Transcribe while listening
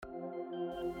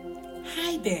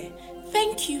there.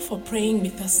 Thank you for praying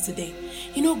with us today.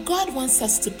 You know, God wants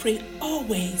us to pray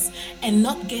always and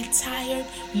not get tired,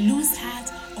 lose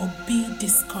heart, or be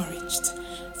discouraged.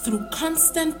 Through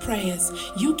constant prayers,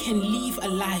 you can live a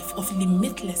life of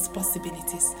limitless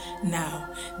possibilities. Now,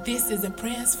 this is the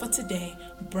prayers for today,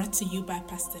 brought to you by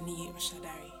Pastor Niyi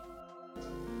Oshadari.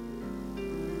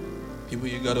 People,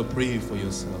 you gotta pray for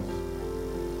yourself.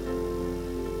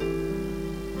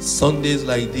 Sundays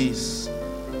like this,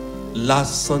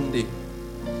 last Sunday,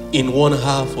 in one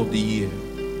half of the year,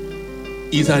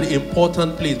 is an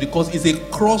important place because it's a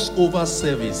crossover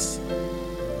service.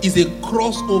 It's a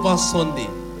crossover Sunday.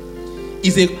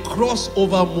 It's a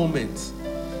crossover moment.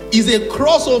 It's a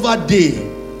crossover day.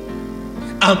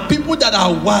 And people that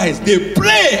are wise, they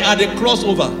pray at the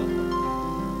crossover.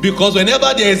 Because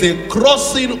whenever there is a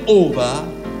crossing over,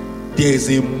 there is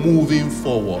a moving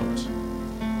forward.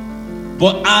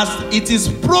 But as it is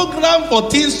programmed for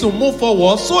things to move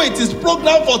forward, so it is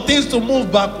programmed for things to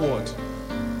move backward.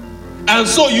 And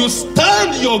so you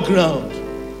stand your ground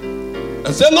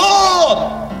and say,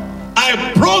 Lord, I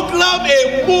program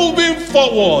a moving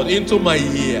forward into my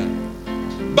year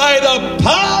by the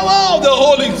power of the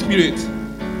Holy Spirit.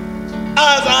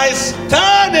 As I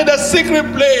stand in the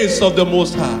secret place of the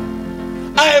Most High,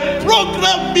 I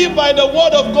program me by the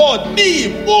word of God, me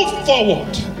move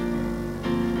forward.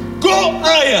 Go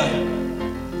higher.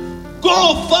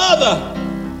 Go farther.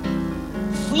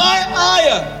 Fly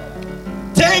higher.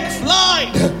 Take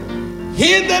flight.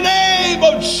 In the name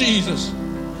of Jesus.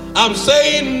 I'm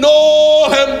saying no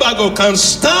embargo can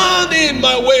stand in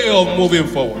my way of moving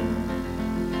forward.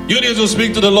 You need to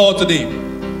speak to the Lord today.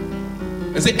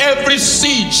 And say, every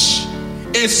siege,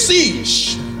 a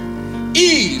siege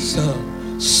is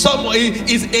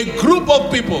a group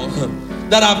of people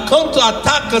that have come to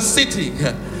attack a city.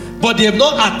 But they have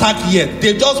not attacked yet.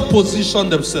 They just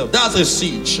positioned themselves. That's a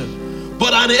siege.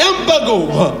 But an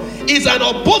embargo is an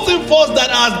opposing force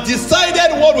that has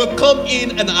decided what will come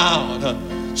in and out.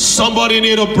 Somebody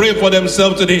need to pray for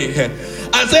themselves today.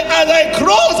 And say, as I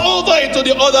cross over into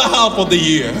the other half of the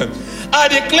year, I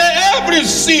declare every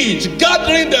siege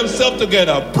gathering themselves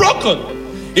together, broken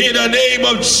in the name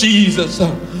of Jesus.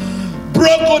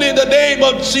 Broken in the name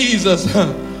of Jesus.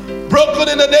 Broken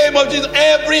in the name of Jesus.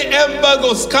 Every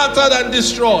embargo scattered and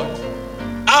destroyed.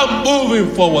 I'm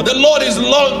moving forward. The Lord is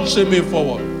launching me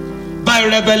forward. By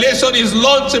revelation, He's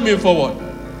launching me forward.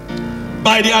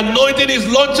 By the anointing, He's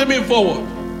launching me forward.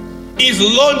 He's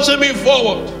launching me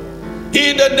forward.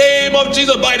 In the name of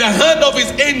Jesus, by the hand of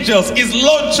His angels, He's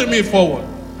launching me forward.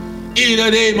 In the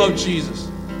name of Jesus.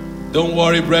 Don't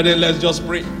worry, brethren, let's just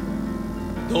pray.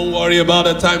 Don't worry about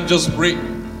the time, just pray.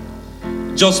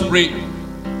 Just pray.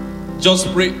 Just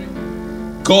pray.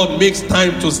 God makes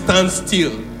time to stand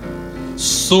still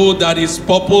so that His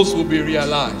purpose will be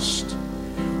realized.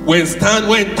 When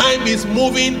time is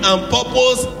moving and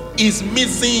purpose is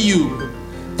missing you,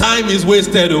 time is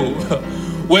wasted.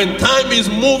 When time is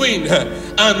moving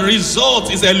and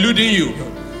result is eluding you,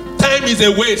 time is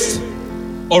a waste.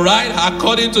 Alright?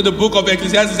 According to the book of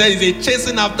Ecclesiastes, it says it's a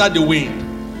chasing after the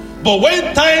wind. But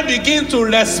when time begins to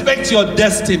respect your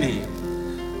destiny,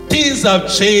 things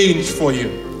have changed for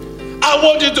you. I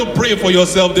want you to pray for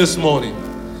yourself this morning.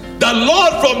 The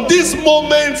Lord, from this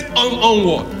moment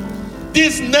onward,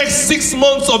 these next 6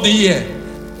 months of the year,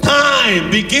 time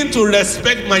begin to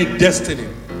respect my destiny.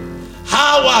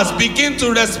 Hours begin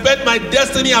to respect my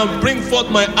destiny and bring forth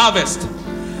my harvest.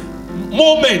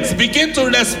 Moments begin to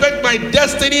respect my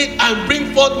destiny and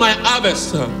bring forth my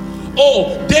harvest.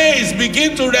 Oh, days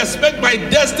begin to respect my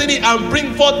destiny and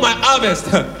bring forth my harvest.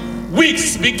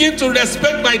 Weeks begin to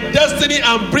respect my destiny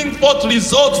and bring forth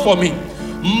results for me.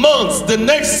 Months, the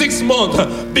next 6 months,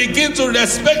 begin to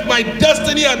respect my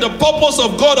destiny and the purpose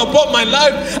of God upon my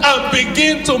life and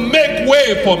begin to make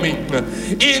way for me.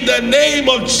 In the name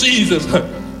of Jesus,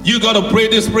 you got to pray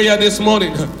this prayer this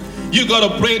morning. You got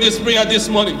to pray this prayer this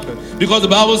morning. Because the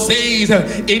Bible says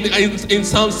in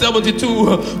Psalm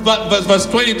 72, verse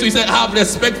 22, it said, have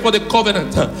respect for the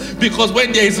covenant. Because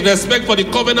when there is respect for the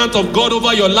covenant of God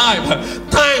over your life,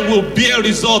 time will bear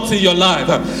results in your life.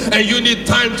 And you need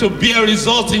time to bear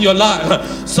results in your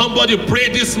life. Somebody pray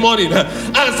this morning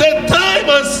and say, time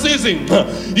and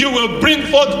season, you will bring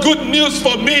forth good news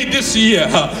for me this year.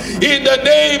 In the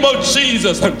name of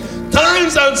Jesus.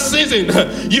 Times and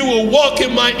seasons, you will walk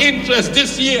in my interest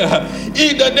this year.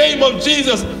 In the name of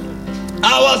Jesus,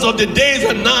 hours of the days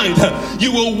and night.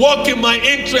 You will walk in my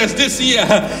interest this year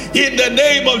in the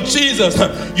name of Jesus.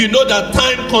 You know that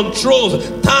time controls,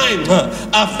 time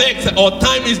affects, or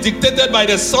time is dictated by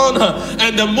the sun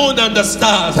and the moon and the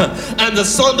stars. And the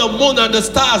sun, the moon and the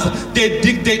stars, they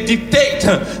dictate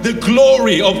the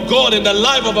glory of God in the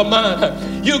life of a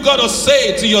man. You got to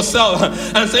say to yourself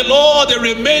and say, Lord, the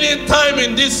remaining time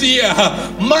in this year,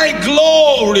 my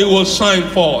glory will shine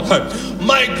forth.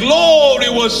 My glory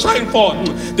will shine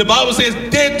forth. The Bible says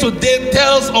day to day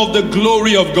tells of the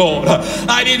glory of God.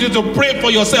 I need you to pray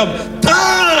for yourself.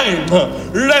 Time,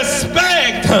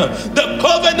 respect the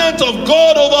covenant of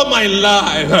God over my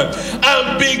life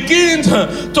and begin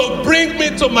to bring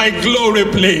me to my glory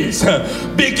place.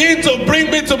 Begin to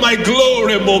bring me to my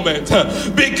glory moment.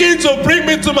 Begin to bring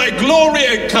me to my glory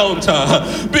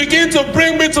encounter. Begin to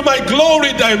bring me to my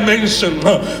glory dimension.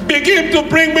 Begin to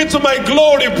bring me to my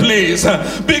glory place.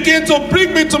 Begin to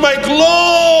bring me to my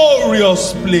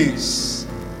glorious place.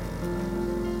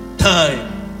 Time.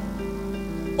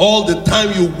 All the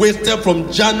time you wasted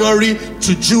from January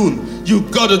to June, you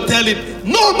got to tell it,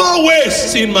 no more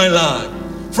waste in my life.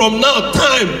 From now,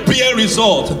 time bear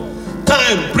result.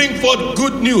 Time bring forth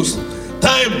good news.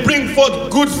 Time bring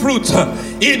forth good fruit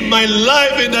in my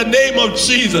life in the name of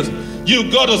Jesus.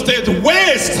 You got to say,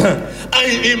 waste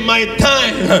in my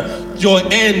time. Your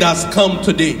end has come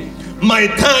today. My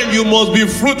time, you must be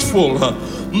fruitful.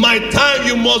 My time,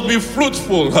 you must be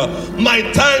fruitful. My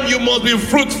time, you must be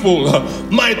fruitful.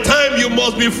 My time, you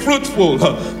must be fruitful.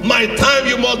 My time,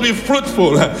 you must be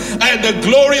fruitful. And the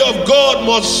glory of God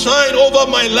must shine over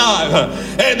my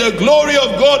life. And the glory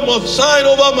of God must shine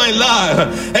over my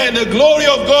life. And the glory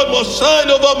of God must shine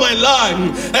over my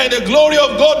life. And the glory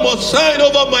of God must shine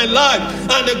over my life.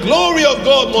 And the glory of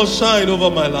God must shine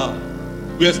over my life.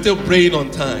 We are still praying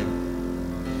on time.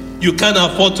 You can't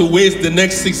afford to waste the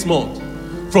next 6 months.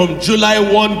 From July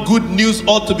 1, good news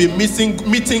ought to be meeting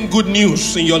good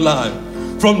news in your life.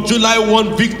 From July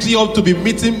 1, victory ought to be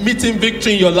meeting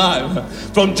victory in your life.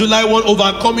 From July 1,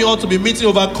 overcoming ought to be meeting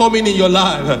overcoming in your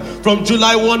life. From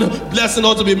July 1, blessing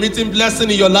ought to be meeting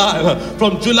blessing in your life.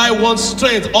 From July 1,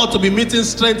 strength ought to be meeting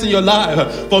strength in your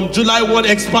life. From July 1,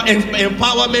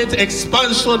 empowerment,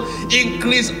 expansion,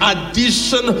 increase,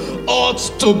 addition ought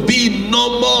to be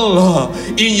normal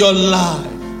in your life.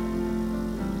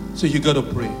 So you got to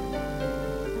pray.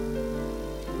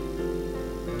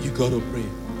 You got to pray.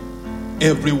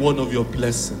 Every one of your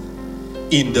blessing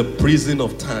in the prison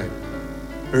of time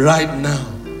right now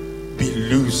be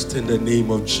loosed in the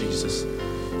name of Jesus.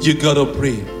 You got to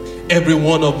pray. Every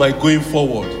one of my going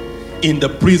forward in the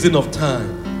prison of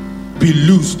time be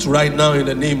loosed right now in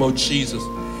the name of Jesus.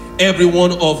 Every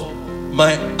one of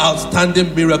my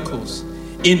outstanding miracles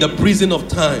in the prison of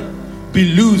time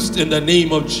be loosed in the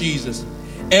name of Jesus.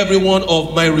 Every one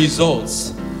of my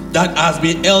results that has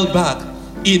been held back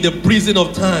in the prison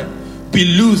of time be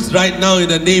loosed right now in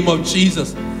the name of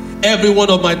Jesus. Every one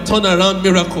of my turnaround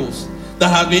miracles that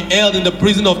have been held in the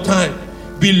prison of time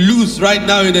be loosed right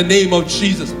now in the name of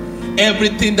Jesus.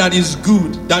 Everything that is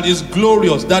good, that is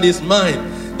glorious, that is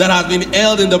mine, that has been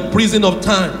held in the prison of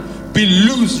time be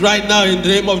loosed right now in the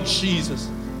name of Jesus.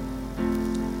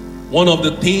 One of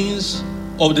the things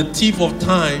of the thief of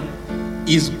time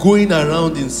is going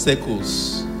around in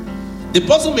circles. The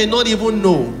person may not even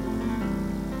know,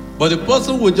 but the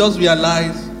person will just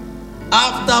realize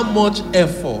after much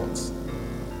effort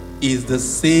is the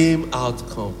same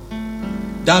outcome.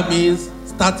 That means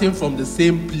starting from the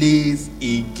same place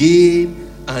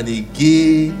again and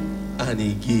again and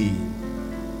again.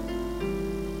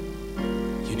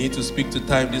 You need to speak to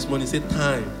time this morning. Say,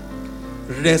 time,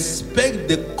 respect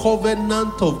the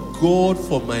covenant of God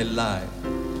for my life.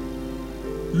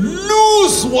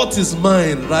 Lose what is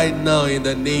mine right now in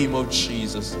the name of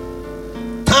Jesus.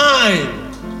 Time.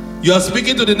 You are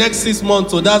speaking to the next 6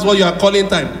 months, so that's what you are calling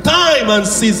time. Time and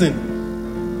season.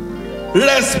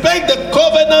 Respect the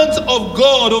covenant of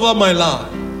God over my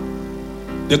life.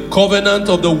 The covenant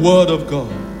of the Word of God.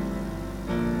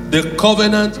 The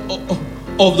covenant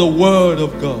of the Word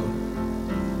of God.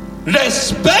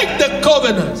 Respect the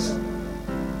covenants.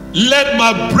 Let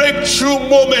my breakthrough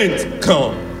moment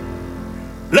come.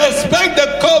 Respect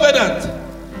the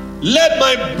covenant. Let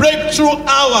my breakthrough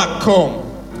hour come.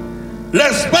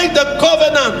 Respect the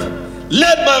covenant.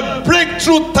 Let my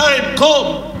breakthrough time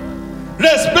come.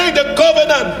 Respect the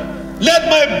covenant. Let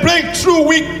my breakthrough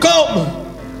week come.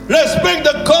 Respect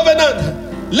the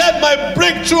covenant. Let my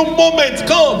breakthrough moment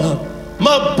come.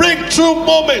 My breakthrough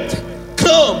moment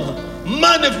come.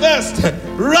 Manifest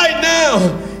right now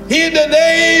in the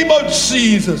name of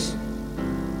Jesus.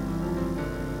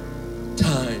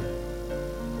 Time.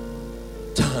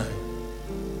 Time.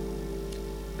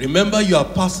 Remember, you are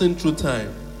passing through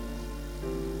time.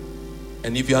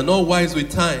 And if you are not wise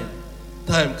with time,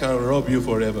 time can rob you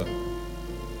forever.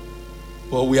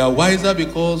 But we are wiser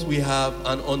because we have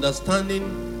an understanding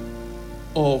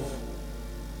of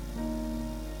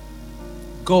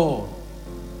God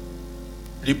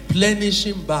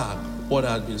replenishing back what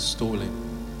has been stolen.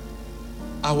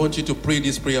 I want you to pray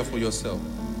this prayer for yourself.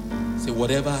 Say,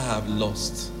 whatever I have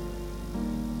lost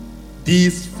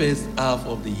this first half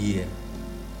of the year,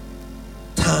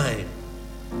 time,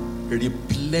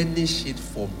 replenish it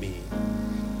for me.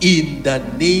 In the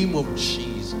name of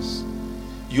Jesus.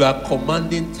 You are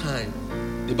commanding time.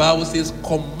 The Bible says,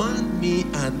 command me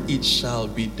and it shall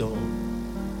be done.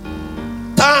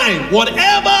 Time,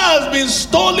 whatever has been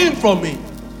stolen from me,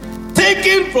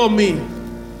 taken from me,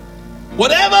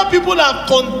 whatever people have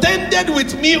contended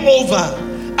with me over,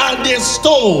 and they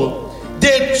stole,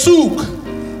 they took,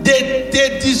 they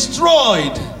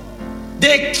destroyed,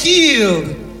 they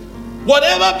killed,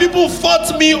 whatever people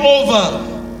fought me over,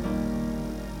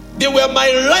 they were my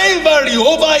rivalry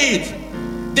over it.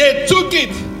 They took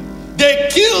it, they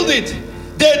killed it,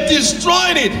 they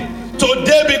destroyed it.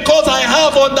 Today, because I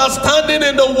have understanding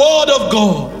in the Word of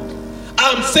God,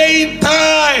 I'm saying,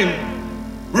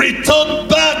 time, return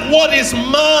back what is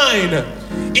mine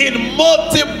in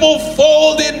multiple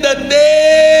fold in the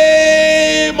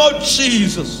name of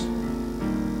Jesus.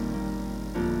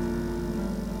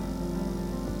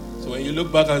 So when you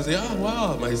look back and say, oh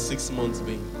wow, my 6 months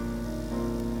been,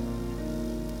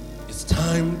 it's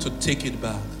time to take it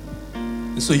back.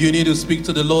 And so you need to speak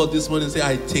to the Lord this morning and say,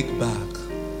 I take back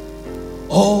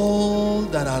all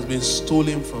that has been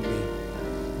stolen from me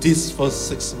this first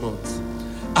 6 months.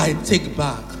 I take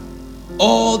back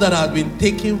all that has been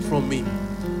taken from me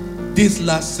this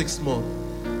last 6 months.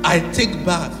 I take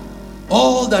back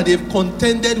all that they've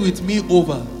contended with me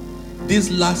over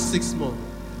this last 6 months.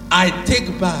 I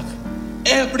take back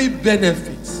every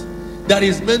benefit that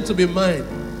is meant to be mine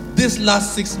this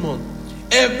last 6 months.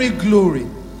 Every glory,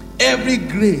 every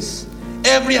grace,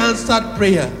 every answered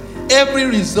prayer, every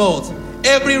result,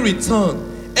 every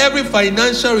return, every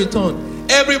financial return,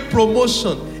 every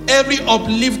promotion, every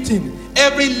uplifting,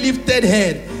 every lifted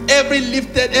head,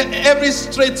 every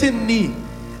straightened knee.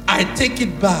 I take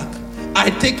it back. I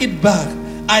take it back.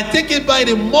 I take it by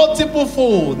the multiple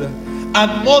fold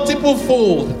and multiple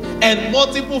fold and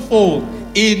multiple fold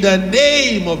in the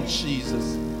name of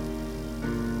Jesus.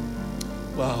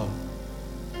 Wow.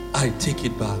 I take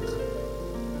it back.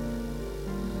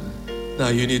 Now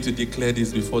you need to declare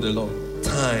this before the Lord.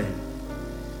 Time,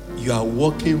 you are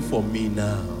working for me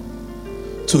now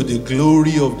to the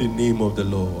glory of the name of the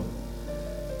Lord.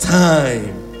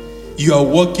 Time, you are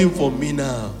working for me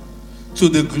now to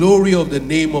the glory of the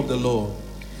name of the Lord.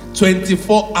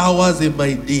 24 hours in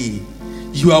my day,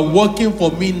 you are working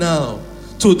for me now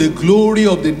to the glory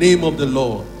of the name of the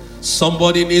Lord.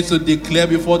 Somebody needs to declare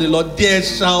before the Lord, there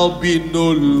shall be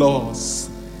no loss.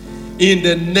 In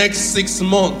the next 6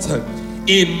 months,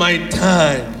 in my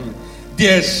time,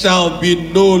 there shall be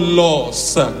no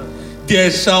loss. There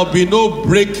shall be no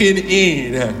breaking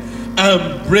in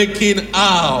and breaking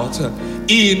out.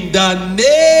 In the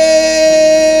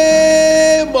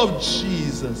name of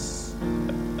Jesus.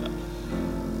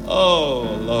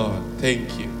 Oh, Lord,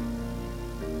 thank you.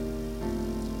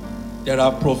 There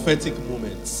are prophetic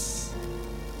moments.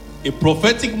 A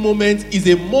prophetic moment is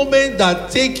a moment that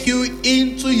takes you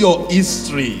into your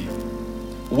history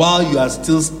while you are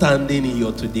still standing in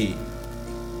your today.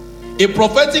 A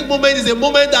prophetic moment is a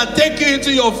moment that takes you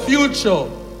into your future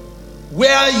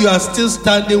where you are still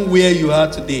standing where you are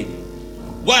today.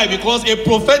 Why? Because a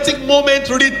prophetic moment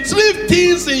retrieves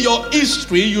things in your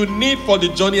history you need for the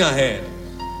journey ahead.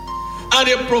 And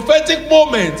a prophetic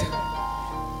moment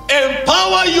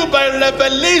empower you by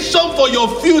revelation for your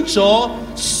future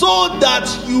so that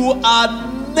you are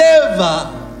never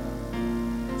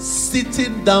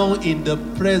sitting down in the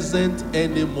present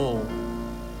anymore.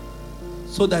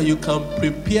 So that you can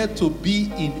prepare to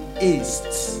be in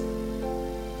haste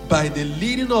by the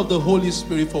leading of the Holy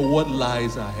Spirit for what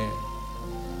lies ahead.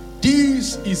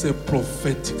 This is a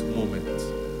prophetic moment.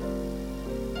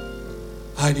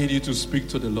 I need you to speak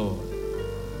to the Lord.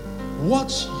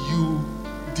 What you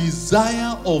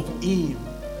desire of Him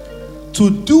to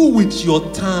do with your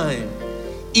time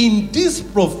in this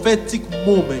prophetic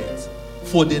moment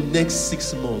for the next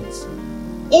 6 months.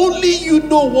 Only you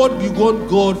know what you want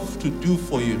God to do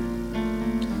for you.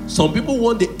 Some people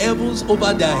want the heavens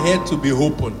over their head to be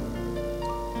open.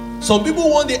 Some people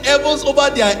want the heavens over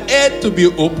their head to be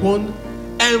open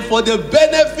and for the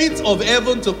benefits of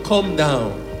heaven to come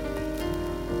down.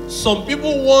 Some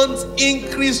people want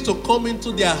increase to come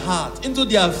into their heart, into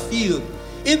their field,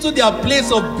 into their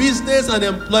place of business and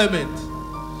employment.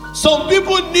 Some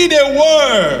people need a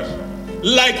word.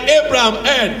 Like Abraham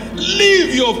had,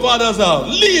 leave your father's house,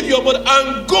 leave your mother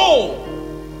and go.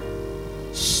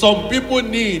 Some people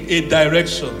need a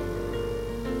direction.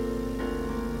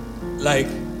 Like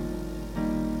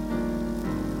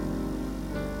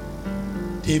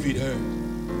David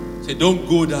heard. Say, don't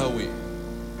go that way.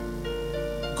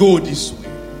 Go this way.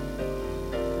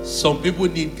 Some people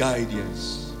need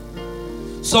guidance.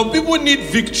 Some people need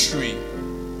victory.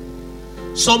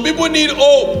 Some people need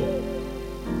hope.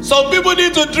 Some people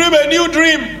need to dream a new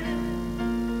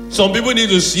dream. Some people need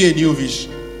to see a new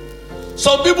vision.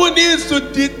 Some people need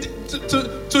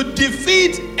to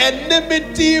defeat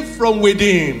enmity from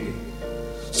within.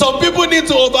 Some people need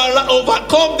to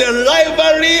overcome the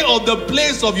rivalry of the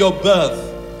place of your birth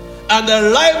and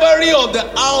the rivalry of the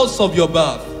house of your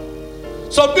birth.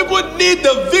 Some people need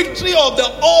the victory of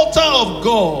the altar of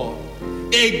God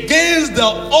against the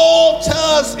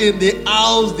altars in the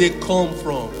house they come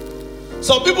from.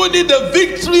 Some people need the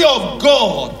victory of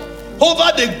God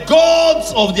over the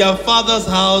gods of their father's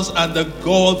house and the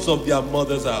gods of their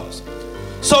mother's house.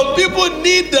 Some people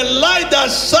need the light that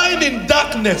shines in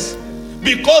darkness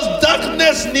because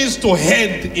darkness needs to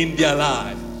end in their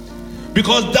life.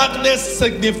 Because darkness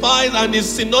signifies and is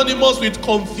synonymous with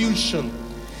confusion.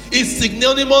 It's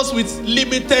synonymous with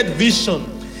limited vision.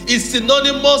 It's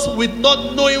synonymous with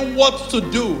not knowing what to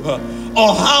do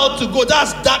or how to go.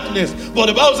 That's darkness. But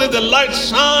the Bible says the light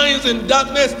shines in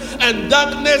darkness and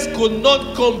darkness could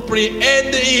not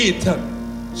comprehend it.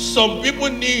 Some people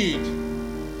need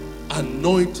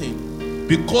anointing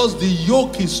because the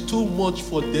yoke is too much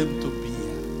for them to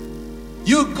bear.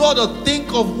 You got to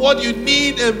think of what you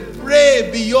need and pray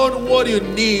beyond what you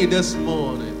need this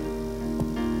morning.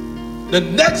 The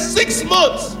next 6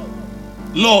 months,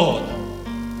 Lord,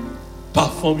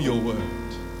 perform your word.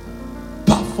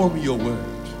 Perform your word.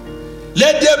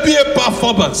 Let there be a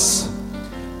performance.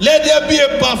 Let there be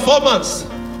a performance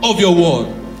of your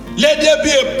word. Let there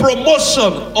be a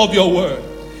promotion of your word.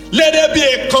 Let there be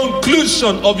a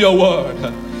conclusion of your word.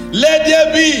 Let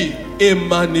there be a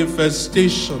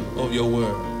manifestation of your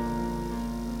word.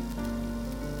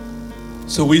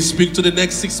 So we speak to the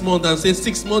next 6 months and say,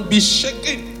 6 months, be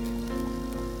shaken.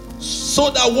 So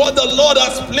that what the Lord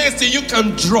has placed in you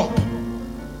can drop.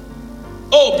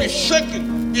 Oh, be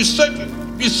shaken, be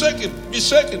shaken, be shaken, be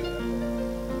shaken.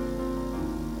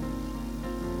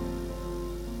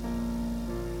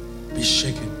 Be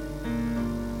shaken.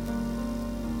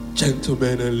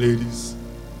 Gentlemen and ladies,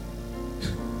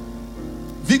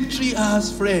 victory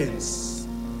has friends,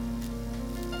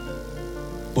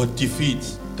 but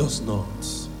defeat does not.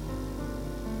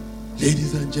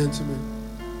 Ladies and gentlemen,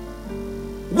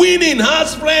 winning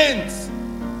has friends,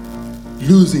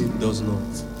 losing does not.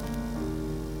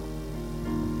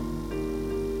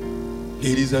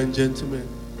 Ladies and gentlemen,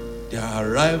 there are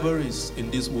rivalries in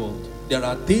this world. There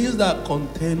are things that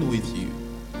contend with you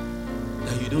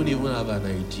that you don't even have an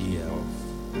idea of.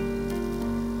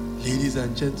 Ladies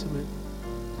and gentlemen,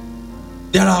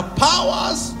 there are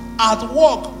powers at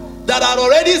work that are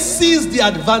already seized the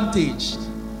advantage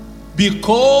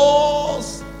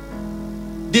because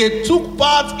they took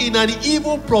part in an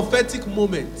evil prophetic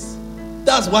moment.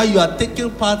 That's why you are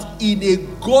taking part in a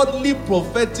godly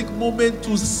prophetic moment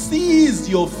to seize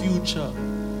your future.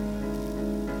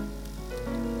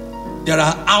 There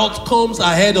are outcomes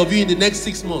ahead of you in the next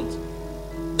 6 months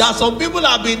that some people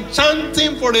have been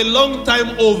chanting for a long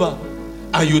time over,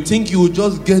 and you think you will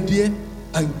just get there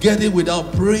and get it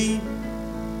without praying.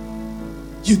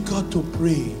 You got to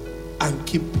pray and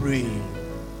keep praying.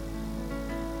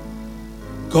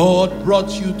 God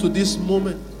brought you to this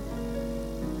moment,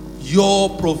 your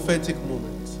prophetic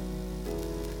moment,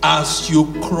 as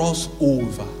you cross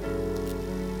over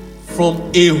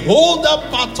from a older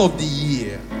part of the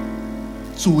year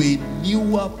to a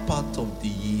newer part of the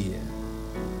year.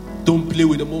 Don't play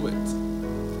with the moment.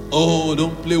 Oh,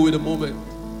 don't play with the moment.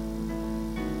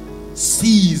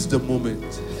 Seize the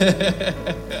moment.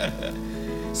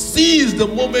 Seize the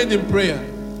moment in prayer.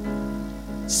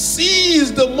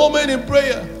 Seize the moment in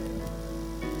prayer.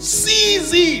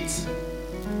 Seize it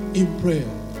in prayer.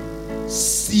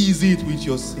 Seize it with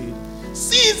your seed.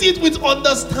 Seize it with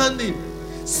understanding.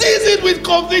 Seize it with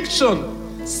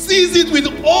conviction. Seize it with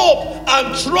hope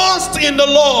and trust in the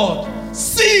Lord.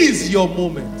 Seize your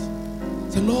moment.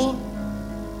 Say, Lord,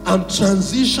 I'm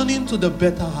transitioning to the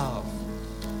better half.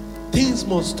 Things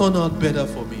must turn out better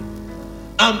for me.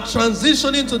 I'm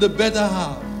transitioning to the better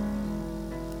half.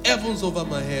 Heavens over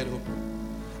my head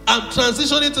open. I'm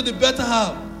transitioning to the better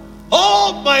half.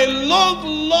 All my long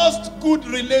lost good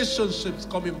relationships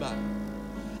coming back.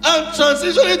 I'm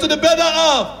transitioning to the better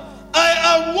half. I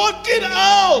am walking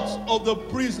out of the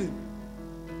prison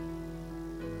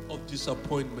of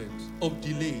disappointment, of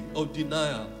delay, of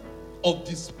denial, of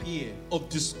despair, of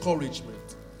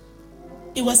discouragement.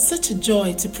 It was such a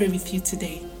joy to pray with you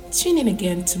today. Tune in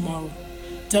again tomorrow.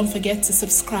 Don't forget to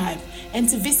subscribe and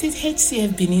to visit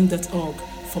hcfbenin.org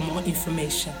for more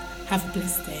information. Have a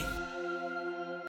blessed day.